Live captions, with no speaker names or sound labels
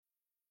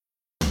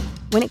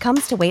When it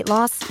comes to weight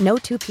loss, no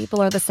two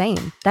people are the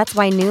same. That's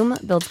why Noom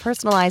builds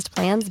personalized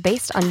plans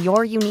based on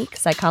your unique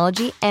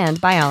psychology and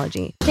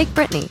biology. Take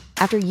Brittany.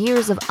 After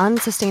years of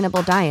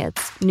unsustainable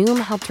diets, Noom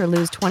helped her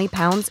lose 20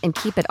 pounds and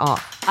keep it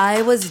off.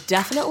 I was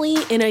definitely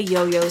in a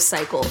yo-yo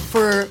cycle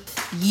for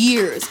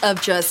years of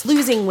just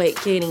losing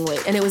weight, gaining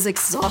weight, and it was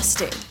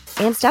exhausting.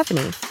 And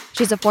Stephanie.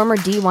 She's a former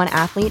D1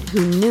 athlete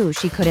who knew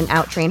she couldn't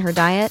outtrain her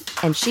diet,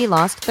 and she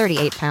lost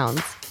 38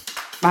 pounds.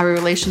 My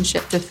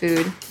relationship to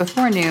food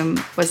before Noom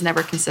was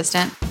never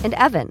consistent. And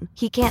Evan,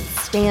 he can't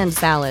stand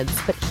salads,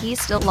 but he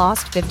still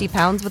lost 50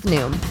 pounds with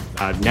Noom.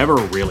 I never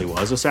really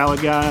was a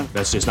salad guy.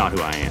 That's just not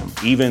who I am.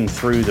 Even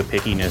through the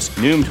pickiness,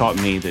 Noom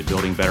taught me that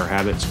building better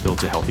habits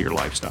builds a healthier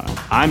lifestyle.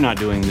 I'm not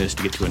doing this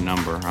to get to a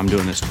number. I'm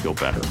doing this to feel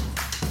better.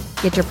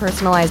 Get your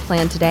personalized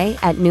plan today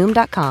at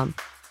Noom.com.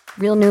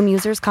 Real Noom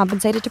users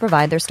compensated to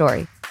provide their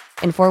story.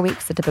 In 4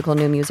 weeks, the typical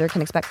Noom user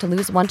can expect to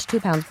lose 1 to 2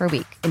 pounds per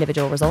week.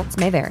 Individual results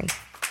may vary.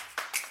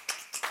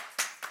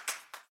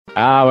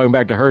 Welcome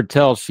back to Heard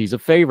Tell. She's a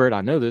favorite. I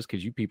know this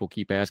because you people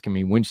keep asking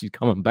me when she's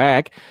coming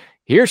back.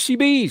 Here she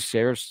be,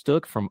 Sarah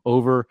Stook from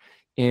over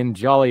in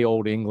jolly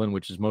old England,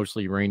 which is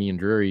mostly rainy and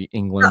dreary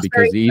England. That's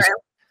because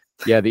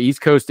very the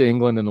east coast of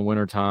England in the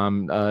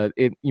wintertime,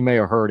 you may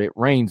have heard it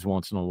rains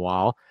once in a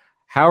while.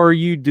 How are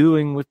you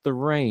doing with the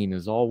rain?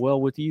 Is all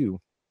well with you?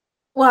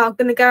 Well, I'm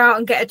going to go out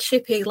and get a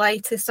chippy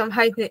later, so I'm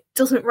hoping it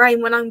doesn't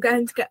rain when I'm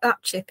going to get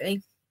that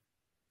chippy.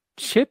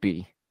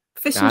 Chippy?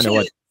 Fish and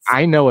chips.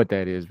 I know what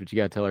that is, but you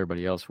got to tell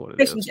everybody else what it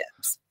is. Fish and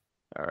chips.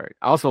 All right.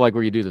 I also like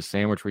where you do the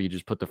sandwich where you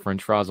just put the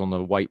French fries on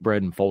the white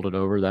bread and fold it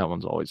over. That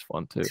one's always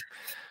fun too.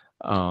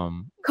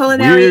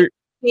 Culinary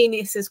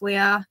geniuses we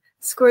are.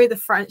 Screw the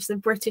French. The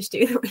British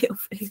do the real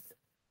food.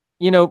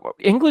 You know,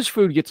 English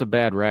food gets a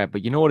bad rap,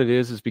 but you know what it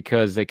is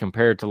because they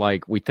compare it to,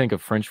 like, we think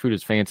of French food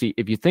as fancy.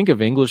 If you think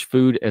of English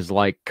food as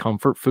like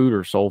comfort food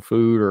or soul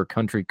food or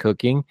country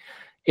cooking,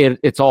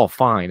 it's all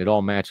fine. It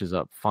all matches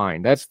up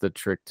fine. That's the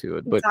trick to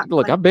it. But Exactly.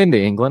 look, I've been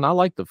to England. I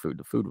like the food.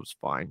 The food was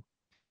fine.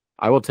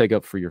 I will take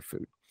up for your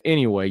food.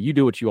 Anyway, you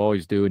do what you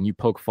always do and you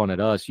poke fun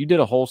at us. You did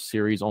a whole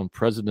series on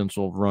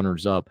presidential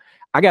runners-up.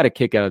 I got a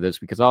kick out of this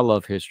because I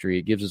love history.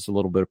 It gives us a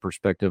little bit of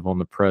perspective on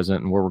the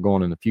present and where we're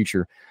going in the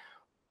future.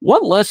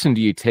 What lesson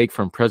do you take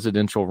from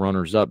presidential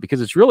runners-up? Because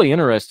it's really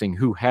interesting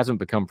who hasn't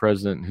become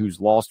president and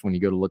who's lost when you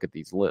go to look at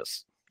these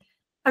lists.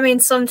 I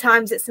mean,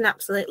 sometimes it's an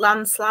absolute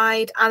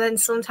landslide, and then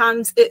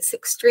sometimes it's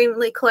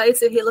extremely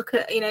close. If you look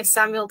at,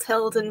 Samuel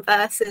Tilden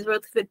versus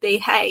Rutherford B.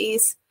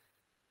 Hayes,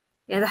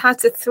 they had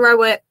to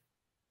throw it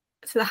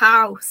to the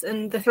House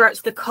and they throw it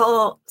to the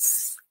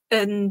courts,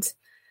 and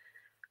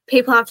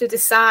people have to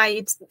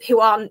decide who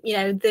aren't,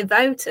 the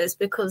voters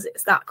because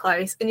it's that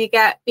close. And you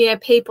get,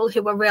 people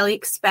who are really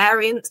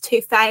experienced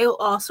who fail,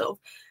 or sort of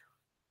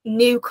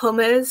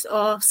newcomers,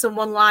 or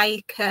someone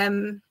like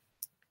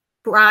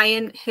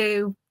Brian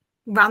who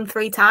ran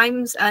 3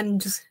 times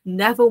and just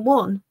never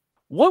won.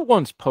 What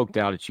one's poked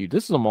out at you?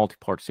 This is a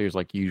multi-part series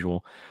like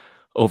usual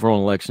over on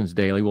Elections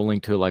Daily. We'll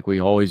link to it like we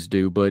always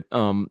do. But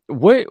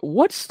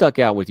what stuck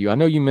out with you? I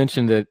know you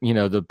mentioned that,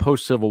 the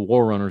post-Civil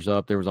War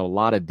runners-up, there was a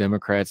lot of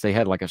Democrats. They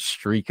had like a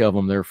streak of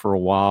them there for a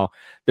while.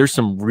 There's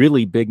some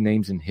really big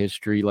names in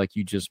history, like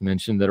you just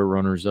mentioned, that are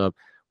runners-up.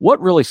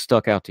 What really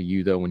stuck out to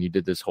you, though, when you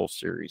did this whole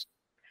series?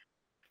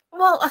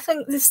 Well, I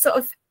think there's sort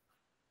of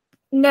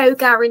no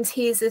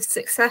guarantees of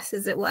success,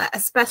 as it were,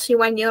 especially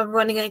when you're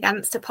running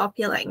against a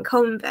popular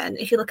incumbent.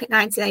 If you look at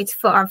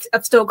 1984,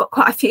 I've still got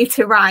quite a few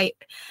to write,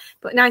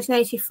 but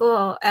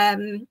 1984,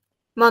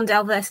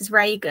 Mondale versus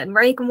Reagan.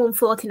 Reagan won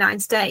 49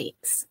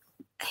 states.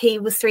 He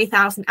was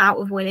 3,000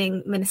 out of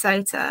winning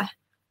Minnesota.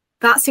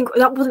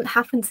 That wouldn't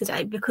happen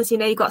today because,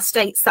 you've got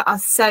states that are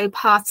so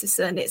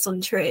partisan, it's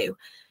untrue.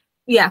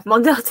 Yeah,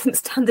 Mondale didn't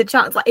stand a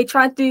chance. Like, he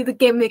tried to do the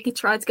gimmick. He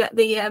tried to get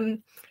the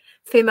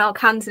female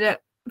candidate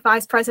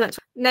vice president.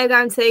 No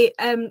guarantee.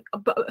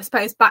 But I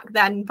suppose back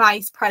then,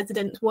 vice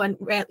presidents you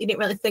didn't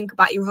really think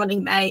about your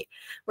running mate.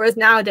 Whereas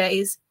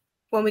nowadays,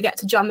 when we get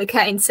to John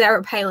McCain,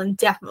 Sarah Palin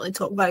definitely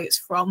took votes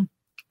from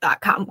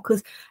that camp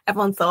because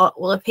everyone thought,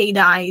 well, if he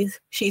dies,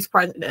 she's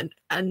president.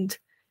 And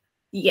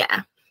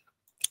yeah.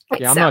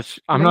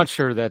 I'm not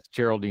sure that's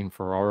Geraldine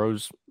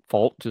Ferraro's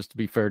fault, just to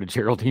be fair to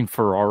Geraldine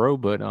Ferraro,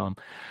 but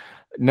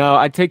no,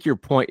 I take your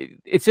point.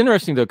 It's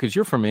interesting, though, because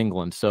you're from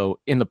England. So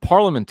in the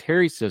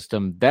parliamentary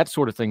system, that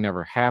sort of thing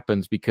never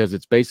happens because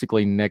it's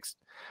basically next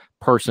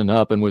person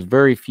up. And with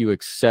very few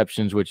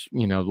exceptions, which,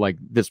 like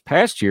this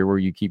past year where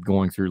you keep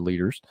going through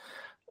leaders,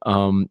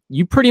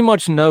 you pretty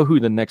much know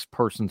who the next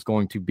person's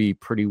going to be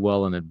pretty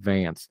well in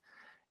advance.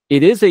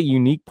 It is a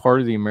unique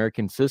part of the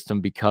American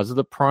system because of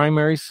the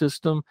primary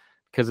system.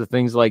 Because of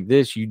things like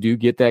this, you do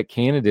get that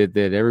candidate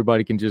that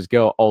everybody can just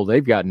go, oh,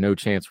 they've got no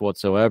chance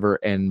whatsoever.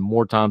 And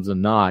more times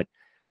than not,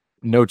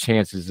 no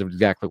chances of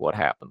exactly what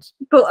happens.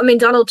 But, I mean,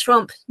 Donald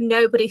Trump,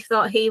 nobody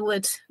thought he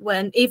would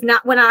win. Even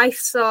when I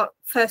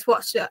first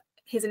watched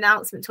his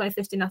announcement in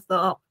 2015, I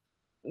thought,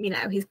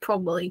 he's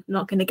probably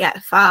not going to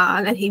get far.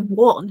 And then he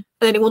won. And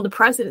then he won the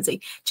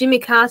presidency. Jimmy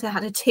Carter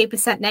had a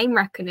 2% name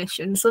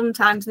recognition.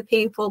 Sometimes the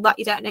people that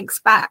you don't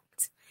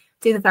expect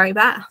do the very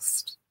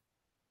best.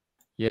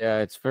 Yeah,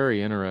 it's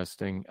very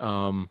interesting.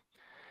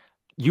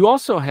 You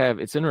also have,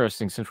 it's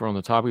interesting since we're on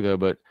the topic though,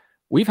 but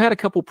we've had a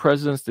couple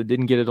presidents that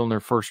didn't get it on their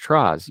first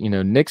tries.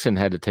 Nixon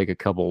had to take a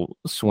couple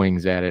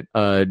swings at it.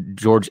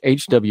 George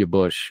H.W.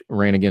 Bush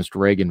ran against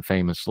Reagan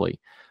famously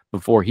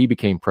before he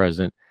became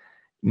president.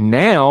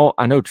 Now,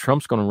 I know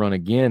Trump's going to run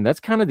again.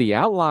 That's kind of the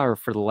outlier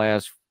for the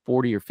last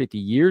 40 or 50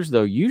 years,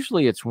 though.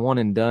 Usually it's one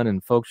and done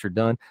and folks are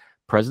done.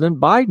 President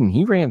Biden,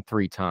 he ran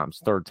 3 times.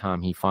 Third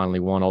time he finally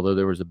won, although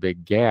there was a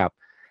big gap.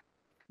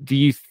 Do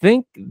you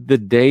think the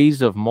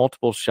days of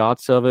multiple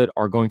shots of it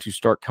are going to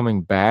start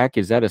coming back?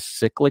 Is that a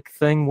cyclic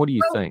thing? What do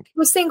you think?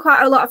 We've seen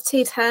quite a lot of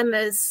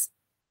two-termers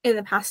in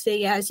the past few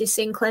years. You've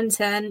seen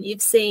Clinton,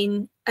 you've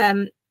seen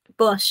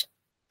Bush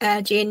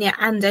Jr.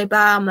 and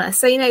Obama.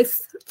 So,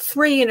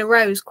 3 in a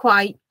row is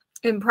quite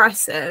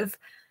impressive.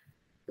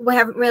 We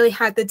haven't really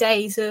had the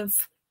days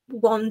of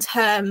one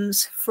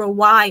terms for a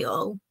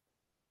while.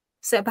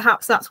 So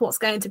perhaps that's what's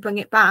going to bring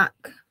it back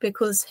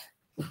because,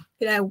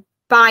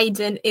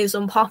 Biden is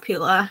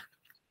unpopular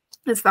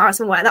as far as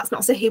I'm aware. That's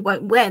not to say he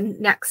won't win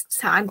next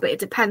time, but it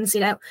depends,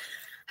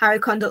 how he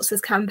conducts his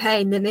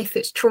campaign and if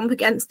it's Trump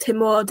against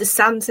him or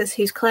DeSantis,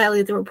 who's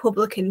clearly the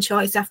Republican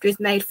choice after he's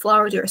made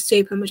Florida a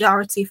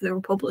supermajority for the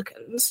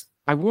Republicans.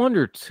 I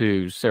wonder,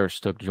 too, Sarah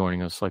Stook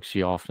joining us like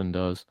she often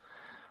does,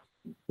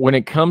 when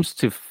it comes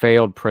to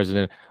failed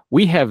president,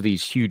 we have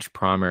these huge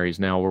primaries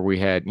now where we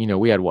had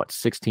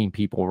 16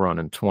 people run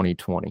in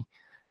 2020.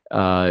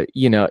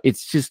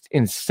 It's just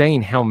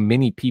insane how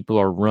many people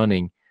are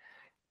running,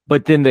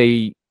 but then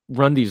they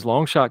run these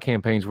long shot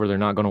campaigns where they're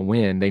not going to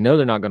win. They know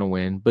they're not going to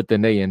win, but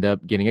then they end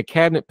up getting a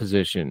cabinet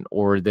position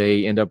or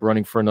they end up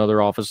running for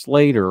another office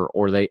later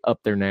or they up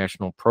their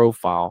national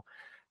profile.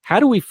 How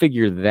do we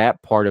figure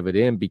that part of it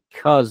in?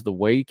 Because the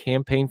way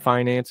campaign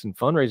finance and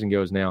fundraising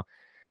goes now,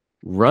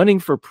 running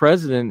for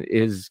president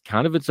is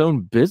kind of its own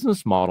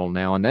business model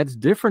now. And that's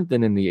different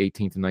than in the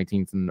 18th and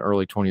 19th and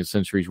early 20th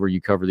centuries where you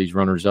cover these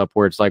runners up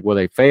where it's like, well,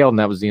 they failed and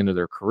that was the end of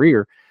their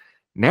career.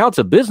 Now it's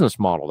a business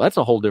model. That's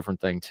a whole different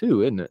thing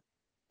too, isn't it?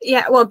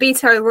 Yeah, well,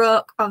 Beto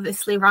O'Rourke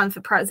obviously ran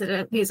for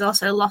president. He's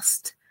also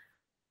lost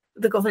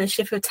the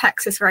governorship of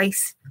Texas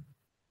race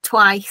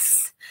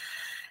twice.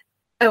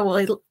 Oh, well,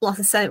 he lost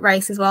the Senate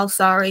race as well,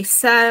 sorry.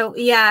 So,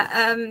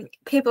 yeah,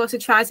 people also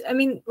tried,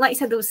 like you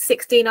said, there was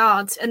 16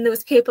 odds, and there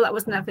was people that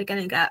was never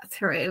going to get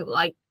through,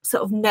 like,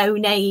 sort of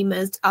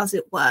no-namers, as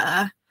it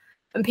were.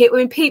 And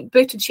Pete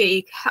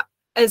Buttigieg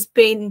has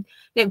been,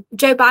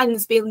 Joe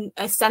Biden's been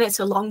a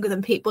senator longer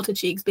than Pete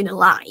Buttigieg's been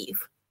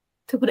alive,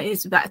 to put it in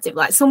perspective.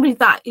 Like, somebody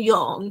that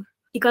young,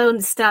 you got to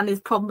understand is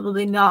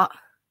probably not,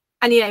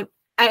 and,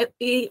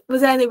 he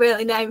was only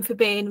really known for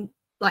being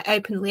like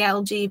openly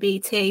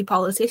LGBT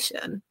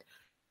politician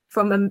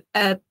from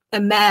a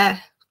mayorship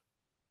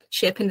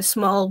in a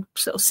small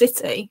sort of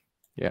city.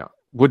 Yeah.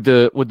 Would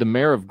the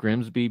mayor of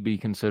Grimsby be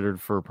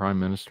considered for a prime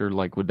minister?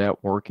 Like, would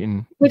that work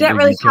in? We don't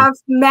really have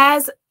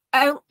mayors.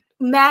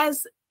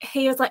 Mayors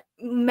here is like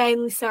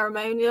mainly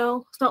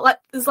ceremonial. It's not like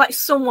there's like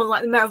someone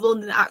like the mayor of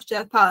London that actually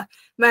has power.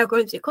 Mayor of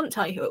Grimsby couldn't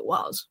tell you who it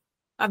was.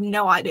 I have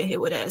no idea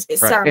who it is.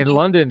 It's right. And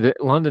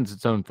London's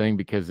its own thing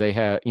because they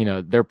have,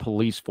 their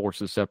police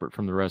force is separate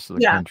from the rest of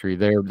the country.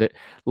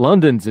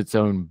 London's its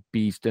own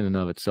beast in and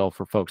of itself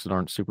for folks that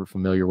aren't super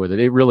familiar with it.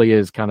 It really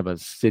is kind of a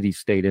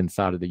city-state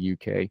inside of the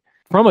UK.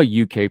 From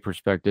a UK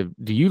perspective,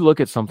 do you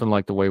look at something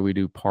like the way we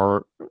do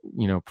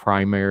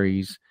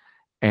primaries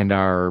and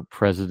our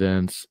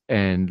presidents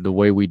and the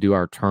way we do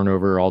our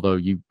turnover, although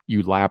you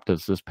lapped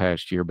us this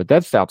past year, but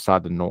that's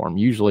outside the norm.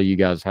 Usually you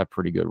guys have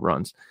pretty good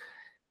runs.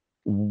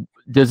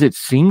 Does it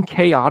seem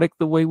chaotic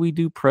the way we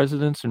do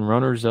presidents and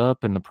runners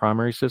up in the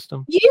primary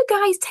system? You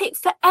guys take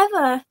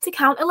forever to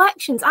count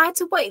elections. I had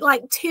to wait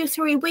like 2 or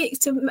 3 weeks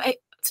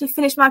to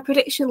finish my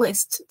prediction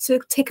list to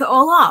tick it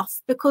all off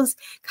because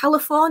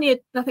California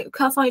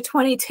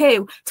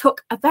 22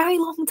 took a very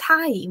long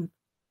time.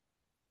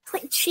 It's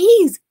like,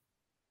 geez,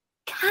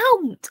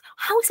 count.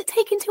 How is it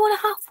taking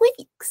 2.5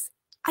 weeks?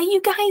 Are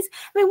you guys,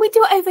 we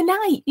do it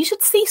overnight. You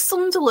should see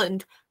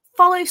Sunderland.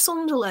 Follow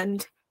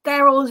Sunderland.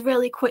 They're always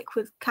really quick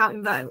with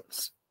counting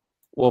votes.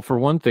 Well, for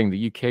one thing,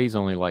 the UK is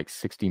only like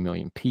 60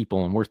 million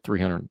people, and we're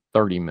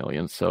 330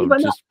 million. So, but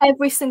not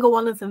every single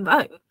one of them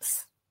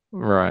votes.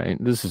 Right.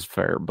 This is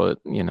fair, but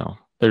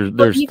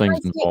there's things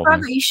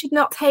involved. You should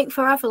not take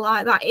forever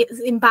like that. It's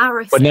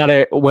embarrassing. But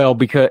not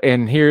because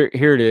here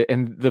it is,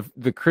 and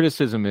the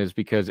criticism is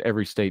because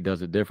every state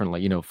does it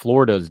differently.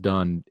 Florida's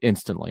done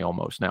instantly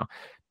almost now.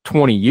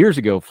 20 years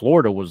ago,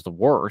 Florida was the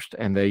worst,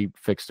 and they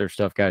fixed their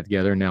stuff, got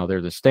together. Now they're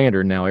the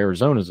standard. Now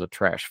Arizona's a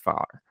trash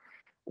fire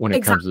when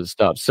it comes to this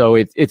stuff. So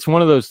it's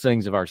one of those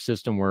things of our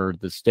system where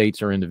the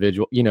states are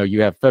individual.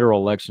 You have federal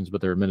elections,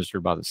 but they're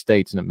administered by the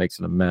states, and it makes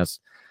it a mess.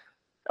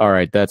 All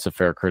right, that's a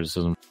fair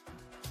criticism.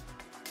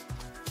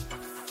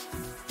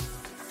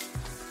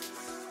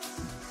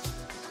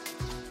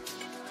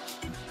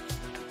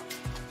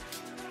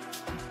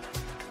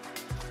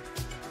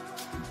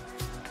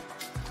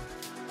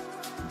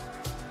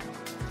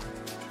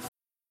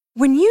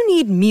 When you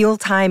need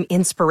mealtime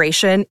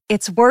inspiration,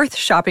 it's worth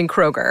shopping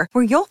Kroger,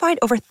 where you'll find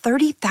over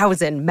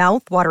 30,000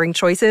 mouth-watering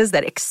choices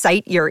that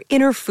excite your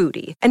inner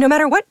foodie. And no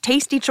matter what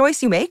tasty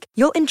choice you make,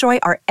 you'll enjoy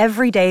our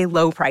everyday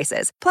low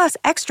prices, plus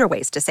extra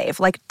ways to save,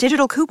 like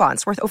digital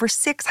coupons worth over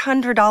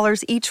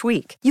 $600 each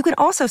week. You can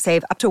also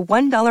save up to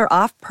 $1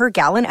 off per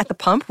gallon at the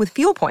pump with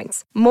fuel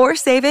points. More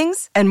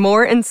savings and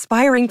more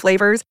inspiring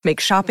flavors make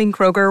shopping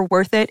Kroger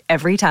worth it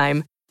every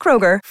time.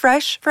 Kroger,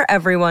 fresh for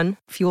everyone.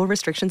 Fuel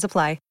restrictions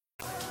apply.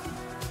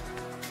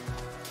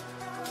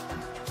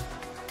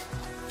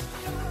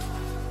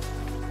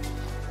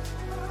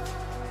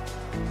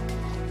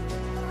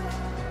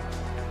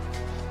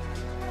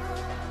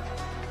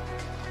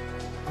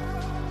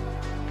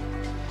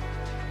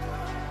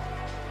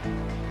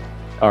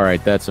 All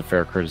right, that's a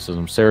fair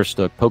criticism. Sarah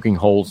Stook poking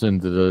holes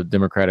into the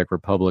Democratic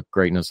Republic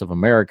greatness of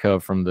America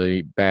from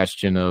the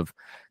bastion of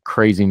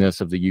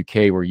craziness of the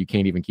UK, where you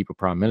can't even keep a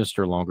prime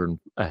minister longer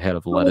ahead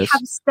of lettuce. We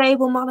have a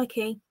stable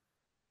monarchy.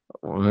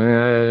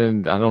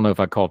 And I don't know if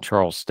I call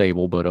Charles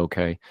stable, but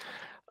okay.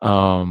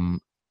 I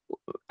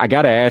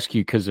got to ask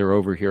you, because they're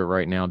over here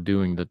right now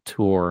doing the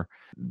tour,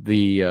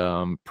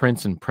 the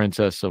Prince and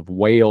Princess of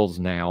Wales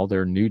now,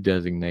 their new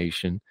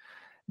designation.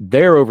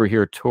 They're over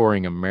here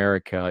touring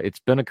America.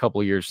 It's been a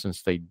couple of years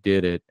since they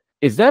did it.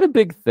 Is that a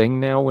big thing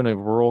now when a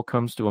royal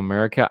comes to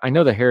America? I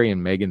know the Harry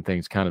and Meghan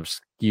thing's kind of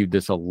skewed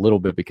this a little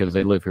bit because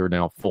they live here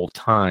now full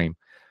time.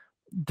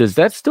 Does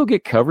that still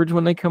get coverage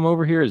when they come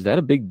over here? Is that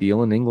a big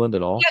deal in England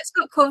at all? Yeah, it's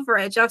got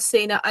coverage. I've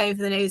seen it over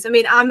the news. I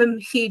mean, I'm a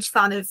huge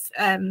fan of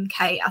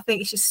Kate. I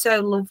think she's so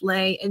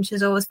lovely and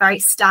she's always very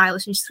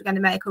stylish and she's going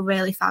to make a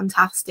really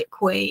fantastic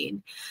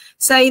queen.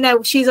 So, you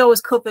know, she's always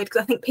covered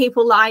because I think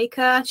people like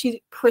her. She's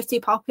pretty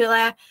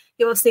popular.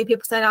 You will see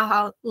people saying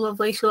how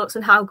lovely she looks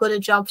and how good a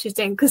job she's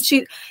doing because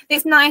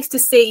it's nice to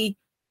see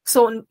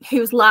someone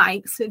who's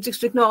liked. So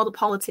just ignore the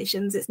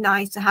politicians. It's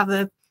nice to have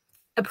a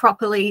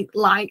properly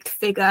liked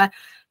figure.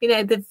 You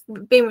know, they've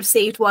been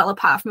received well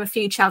apart from a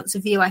few chants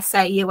of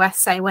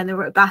USA when they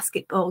were at a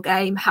basketball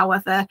game.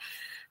 However,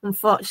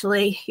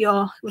 unfortunately,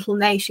 your little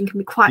nation can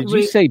be quite rude.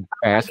 Did you say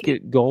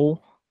basket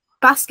goal?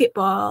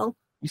 Basketball.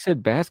 You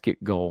said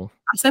basket goal.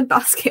 I said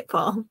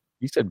basketball.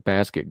 You said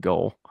basket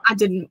goal. I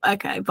didn't.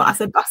 Okay, but I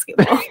said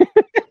basketball.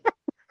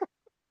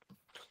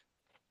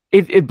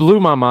 It blew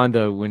my mind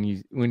though when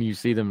you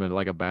see them at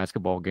like a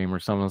basketball game or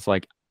something. It's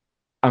like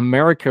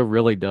America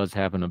really does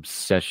have an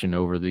obsession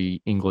over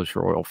the English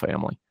royal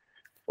family.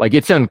 Like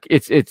it's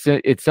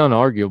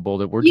unarguable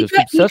that we're just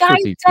obsessed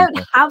with these people. You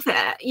don't have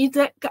it. You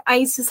don't.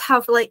 I just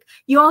have like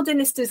your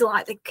dynasties are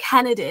like the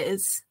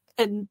Kennedys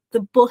and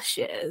the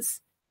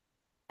Bushes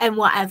and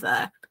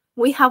whatever.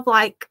 We have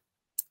like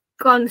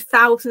gone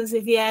thousands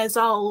of years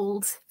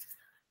old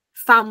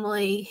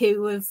family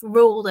who have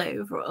ruled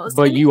over us.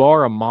 But you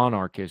are a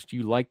monarchist.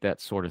 You like that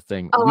sort of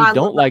thing. We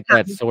don't like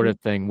that sort of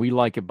thing. We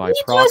like it by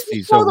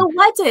proxy. So the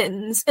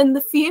weddings and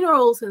the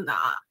funerals and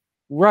that.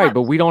 Right,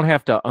 but we don't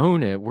have to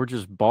own it. We're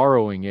just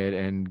borrowing it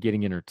and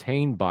getting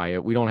entertained by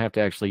it. We don't have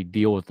to actually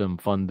deal with them,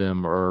 fund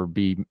them, or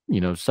be,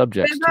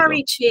 subjects to them. They're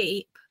very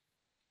cheap,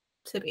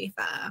 to be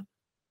fair.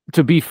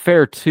 To be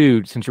fair,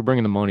 too, since you're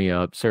bringing the money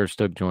up, Sarah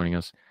Stook joining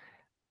us,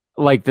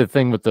 like the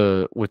thing with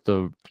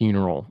the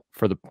funeral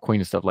for the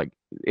Queen and stuff, like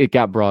it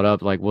got brought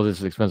up, like, well, this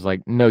is expensive.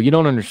 Like, no, you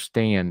don't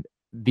understand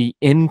the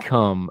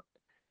income.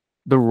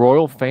 The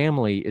royal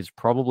family is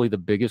probably the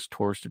biggest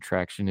tourist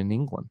attraction in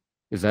England.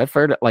 Is that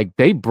fair? Like,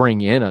 they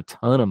bring in a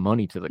ton of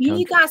money to the country.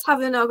 You guys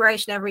have an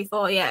inauguration every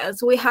 4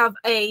 years. We have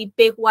a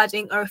big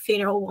wedding or a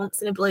funeral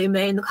once in a blue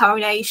moon. The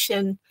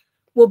coronation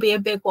will be a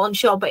big one,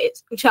 sure, but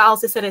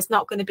Charles has said it's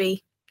not going to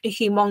be a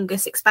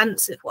humongous,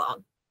 expensive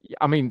one.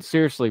 I mean,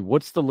 seriously,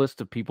 what's the list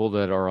of people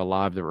that are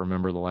alive that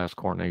remember the last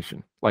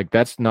coronation? Like,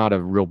 that's not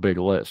a real big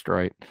list,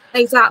 right?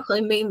 Exactly.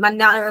 I mean, my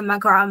nana and my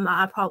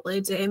grandma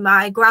probably do.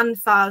 My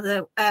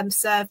grandfather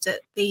served at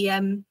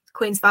the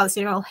Queen's father's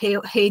funeral.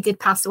 He did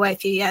pass away a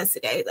few years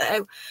ago,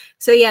 though.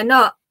 So, yeah,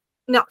 not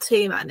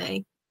too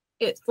many.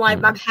 It's like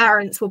my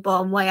parents were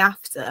born way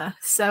after.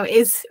 So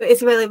it's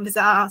really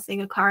bizarre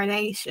seeing a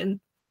coronation.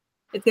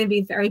 It's going to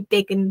be very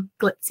big and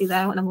glitzy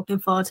there, and I'm looking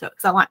forward to it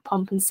because I like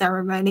pomp and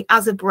ceremony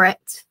as a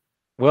Brit.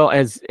 Well,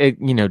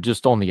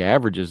 just on the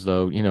averages,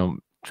 though,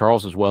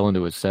 Charles is well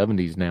into his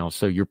 70s now,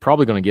 so you're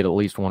probably going to get at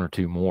least one or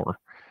two more,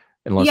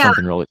 unless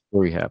something really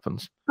scary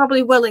happens.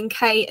 Probably Will and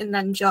Kate, and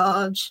then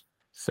George.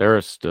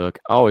 Sarah Stook,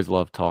 I always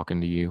love talking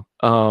to you.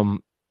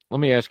 Let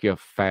me ask you a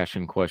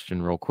fashion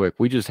question real quick.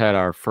 We just had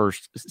our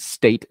first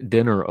state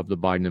dinner of the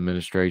Biden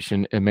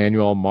administration.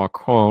 Emmanuel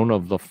Macron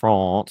of the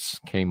France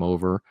came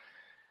over.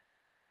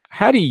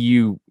 How do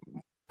you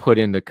put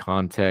into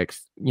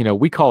context,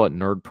 we call it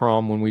nerd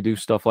prom when we do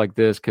stuff like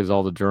this because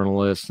all the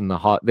journalists and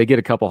they get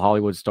a couple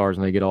Hollywood stars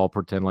and they get all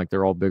pretend like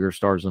they're all bigger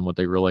stars than what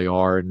they really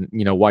are. And,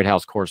 White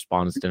House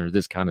Correspondents' Dinner,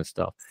 this kind of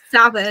stuff.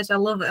 Savage. I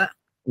love it.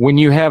 When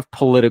you have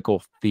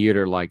political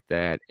theater like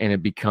that and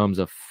it becomes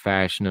a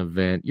fashion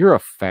event, you're a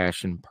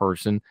fashion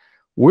person.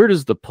 Where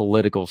does the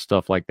political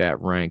stuff like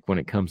that rank when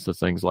it comes to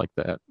things like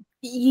that?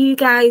 You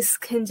guys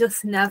can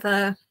just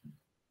never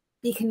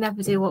You can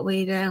never do what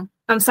we do.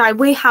 I'm sorry,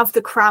 we have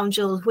the crown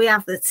jewels, we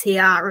have the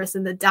tiaras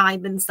and the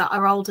diamonds that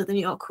are older than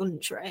your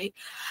country.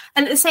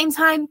 And at the same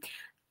time,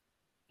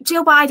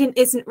 Jill Biden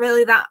isn't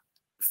really that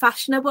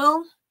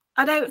fashionable.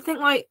 I don't think,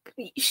 like,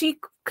 she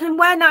can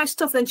wear nice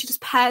stuff, then she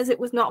just pairs it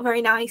with not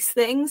very nice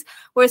things.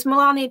 Whereas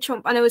Melania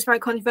Trump, I know it's very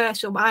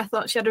controversial, but I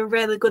thought she had a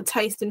really good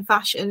taste in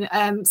fashion.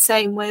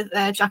 Same with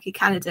Jackie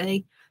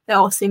Kennedy.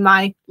 Obviously,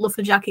 my love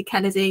for Jackie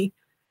Kennedy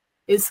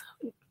is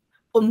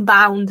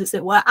unbound, as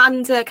it were.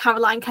 And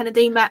Caroline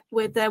Kennedy met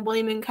with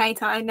William and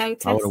Kate, I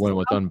noticed. I would have went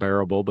with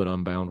unbearable, but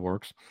unbound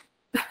works.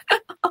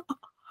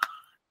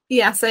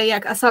 Yeah, so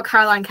yeah, I saw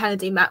Caroline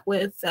Kennedy met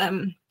with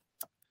William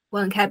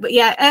and Kate. But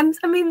yeah,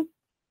 I mean,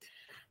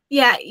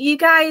 yeah, you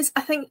guys,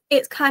 I think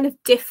it's kind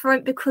of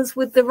different because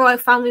with the royal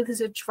family, there's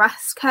a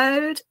dress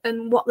code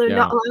and what they're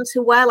not allowed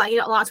to wear. Like,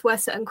 you're not allowed to wear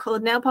certain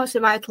coloured nail polish. So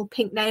my little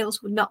pink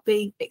nails would not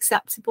be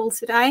acceptable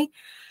today.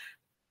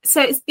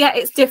 So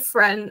it's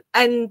different.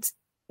 And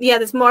yeah,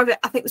 there's more of it.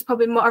 I think there's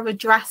probably more of a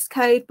dress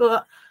code,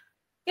 but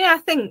yeah, I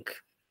think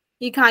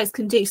you guys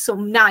can do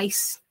some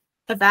nice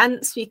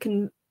events. You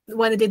can,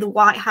 when they do the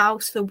White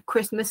House for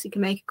Christmas, you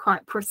can make it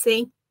quite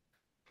pretty.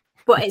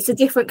 But it's a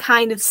different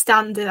kind of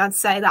standard. I'd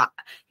say that,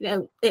 you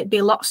know, it'd be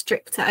a lot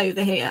stricter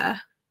over here.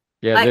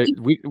 Yeah, like,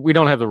 we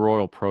don't have the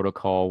royal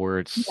protocol where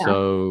it's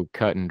so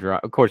cut and dry.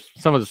 Of course,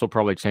 some of this will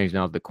probably change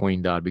now that the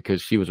Queen died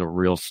because she was a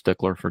real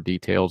stickler for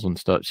details and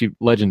stuff. She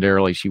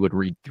would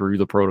read through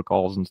the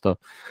protocols and stuff.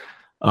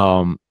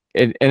 And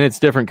it's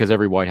different because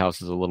every White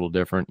House is a little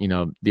different. You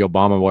know, the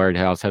Obama White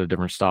House had a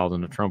different style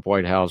than the Trump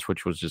White House,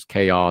 which was just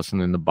chaos.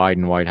 And then the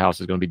Biden White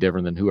House is going to be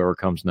different than whoever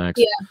comes next.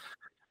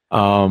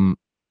 Yeah.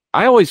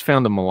 I always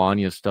found the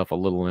Melania stuff a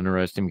little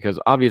interesting because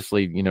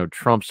obviously, you know,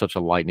 Trump's such a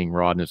lightning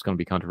rod and it's going to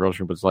be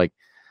controversial, but it's like,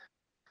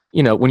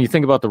 you know, when you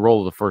think about the role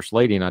of the first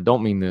lady, and I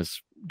don't mean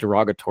this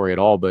derogatory at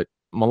all, but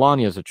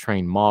Melania is a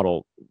trained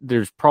model.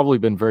 There's probably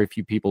been very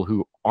few people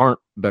who aren't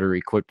better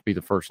equipped to be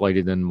the first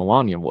lady than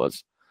Melania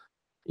was.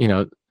 You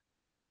know,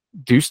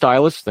 do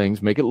stylish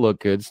things, make it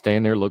look good,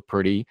 stand there, look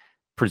pretty,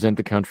 present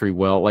the country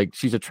well. Like,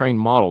 she's a trained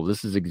model.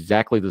 This is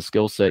exactly the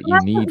skill set you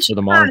need for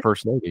the modern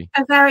first lady.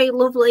 A very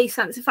lovely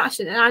sense of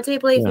fashion, and I do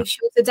believe if she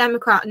was a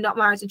Democrat and not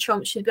married to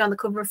Trump, she'd be on the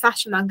cover of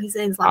fashion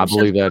magazines. Like, I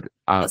believe that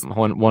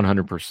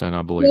 100%.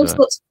 I believe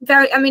that.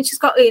 Very. I mean, she's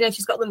got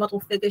the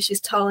model figure.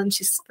 She's tall and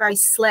she's very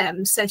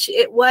slim, so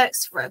it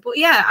works for her. But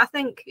yeah, I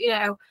think, you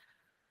know,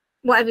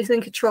 whatever you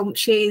think of Trump,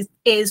 she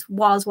was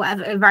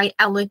a very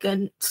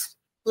elegant,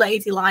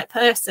 ladylike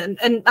person,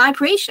 and I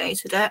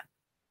appreciated it.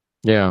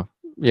 Yeah.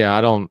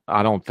 I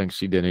don't think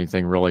she did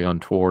anything really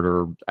untoward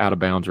or out of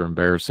bounds or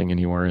embarrassing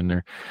anywhere in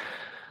there.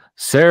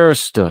 Sarah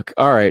Stook.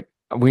 All right.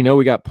 We know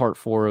we got part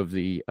 4 of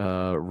the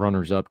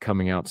runners up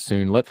coming out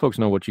soon. Let folks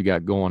know what you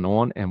got going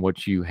on and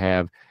what you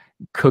have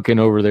cooking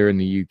over there in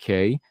the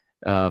UK,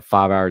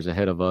 5 hours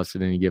ahead of us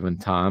at any given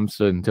time.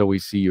 So until we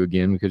see you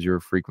again, because you're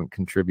a frequent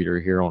contributor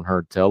here on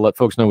Heard Tell, let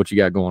folks know what you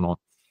got going on.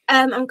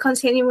 I'm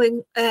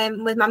continuing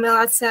with my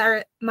lad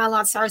Sarah's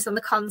on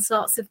the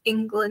consorts of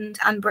England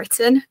and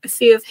Britain, a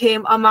few of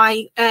whom are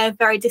my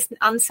very distant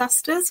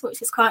ancestors,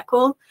 which is quite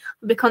cool.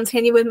 I'll be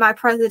continuing with my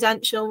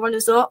presidential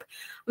runners-up.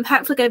 I'm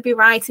hopefully going to be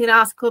writing an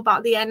article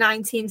about the year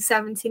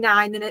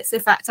 1979 and its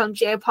effect on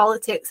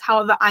geopolitics.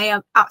 However, I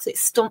am absolutely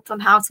stumped on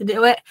how to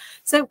do it.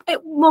 So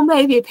it will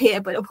maybe appear,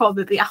 but it'll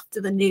probably be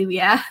after the new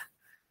year.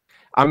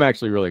 I'm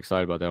actually really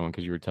excited about that one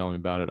because you were telling me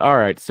about it. All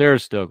right, Sarah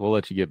Stook, we'll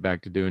let you get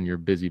back to doing your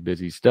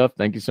busy stuff.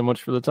 Thank you so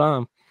much for the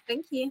time.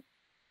 Thank you.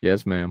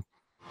 Yes, ma'am.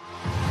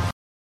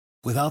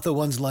 Without the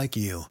ones like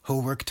you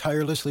who work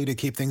tirelessly to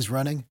keep things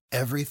running,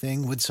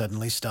 everything would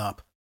suddenly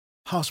stop.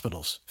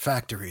 Hospitals,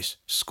 factories,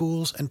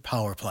 schools, and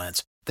power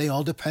plants, they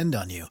all depend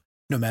on you.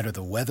 No matter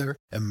the weather,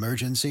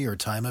 emergency, or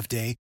time of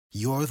day,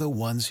 you're the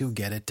ones who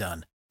get it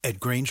done. At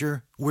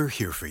Grainger, we're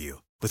here for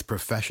you with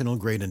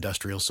professional-grade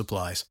industrial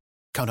supplies.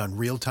 Count on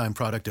real-time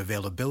product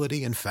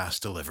availability and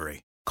fast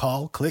delivery.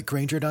 Call,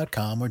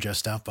 clickgrainger.com, or just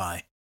stop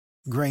by.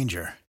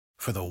 Grainger,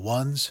 for the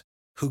ones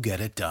who get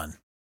it done.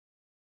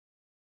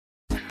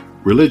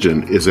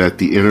 Religion is at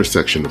the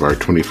intersection of our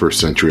 21st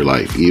century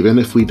life, even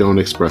if we don't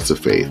express a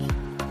faith.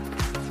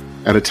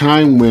 At a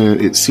time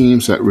when it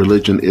seems that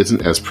religion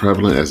isn't as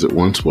prevalent as it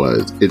once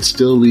was, it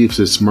still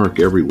leaves its mark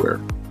everywhere.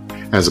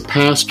 As a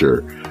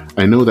pastor,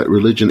 I know that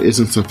religion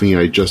isn't something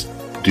I just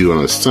do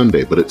on a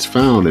Sunday, but it's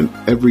found in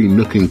every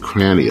nook and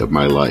cranny of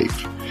my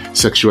life.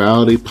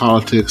 Sexuality,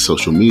 politics,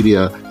 social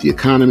media, the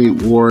economy,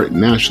 war,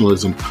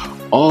 nationalism,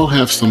 all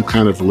have some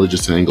kind of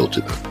religious angle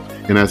to them.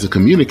 And as a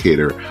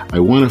communicator, I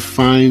want to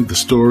find the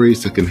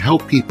stories that can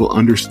help people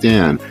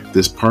understand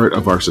this part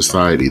of our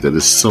society that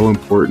is so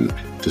important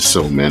to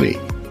so many.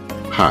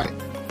 Hi,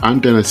 I'm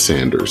Dennis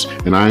Sanders,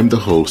 and I'm the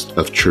host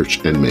of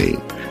Church and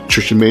Main.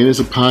 Church and Main is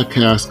a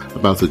podcast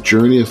about the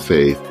journey of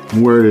faith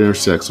and where it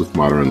intersects with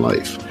modern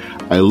life.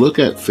 I look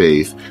at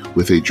faith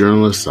with a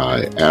journalist's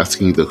eye,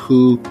 asking the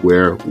who,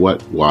 where,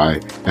 what, why,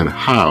 and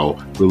how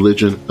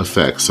religion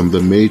affects some of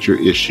the major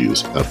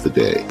issues of the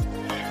day.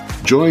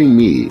 Join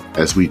me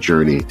as we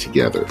journey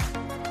together.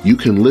 You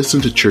can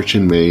listen to Church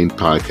in Maine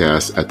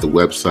podcasts at the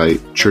website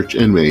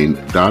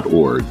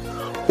churchinmaine.org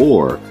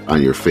or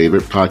on your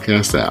favorite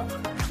podcast app.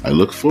 I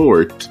look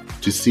forward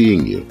to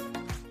seeing you.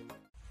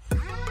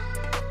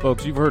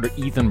 Folks, you've heard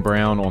Ethan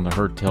Brown on the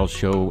Heard Tell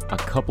Show a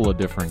couple of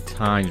different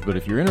times, but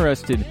if you're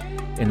interested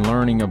in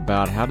learning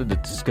about how to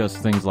discuss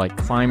things like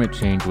climate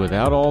change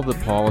without all the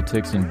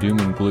politics and doom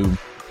and gloom,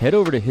 head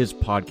over to his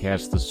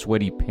podcast, The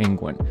Sweaty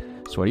Penguin.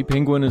 Sweaty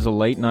Penguin is a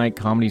late-night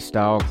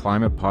comedy-style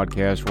climate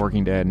podcast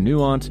working to add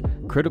nuance,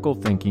 critical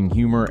thinking,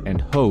 humor,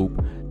 and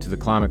hope to the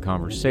climate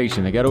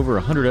conversation. They got over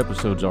 100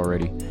 episodes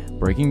already,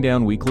 breaking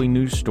down weekly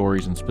news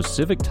stories and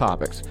specific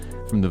topics,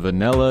 from the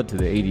vanilla to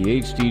the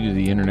ADHD to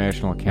the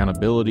international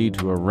accountability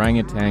to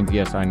orangutans.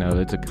 Yes, I know,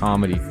 it's a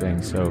comedy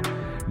thing, so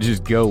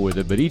just go with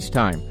it. But each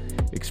time,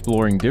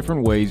 exploring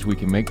different ways we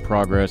can make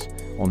progress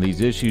on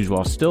these issues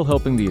while still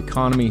helping the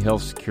economy,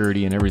 health,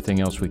 security, and everything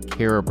else we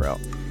care about.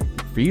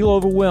 Feel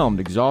overwhelmed,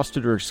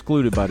 exhausted, or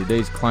excluded by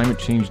today's climate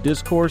change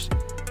discourse?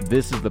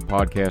 This is the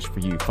podcast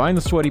for you. Find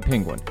The Sweaty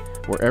Penguin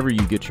wherever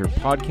you get your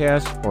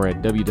podcasts or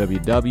at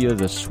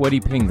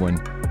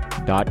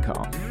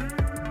www.thesweatypenguin.com.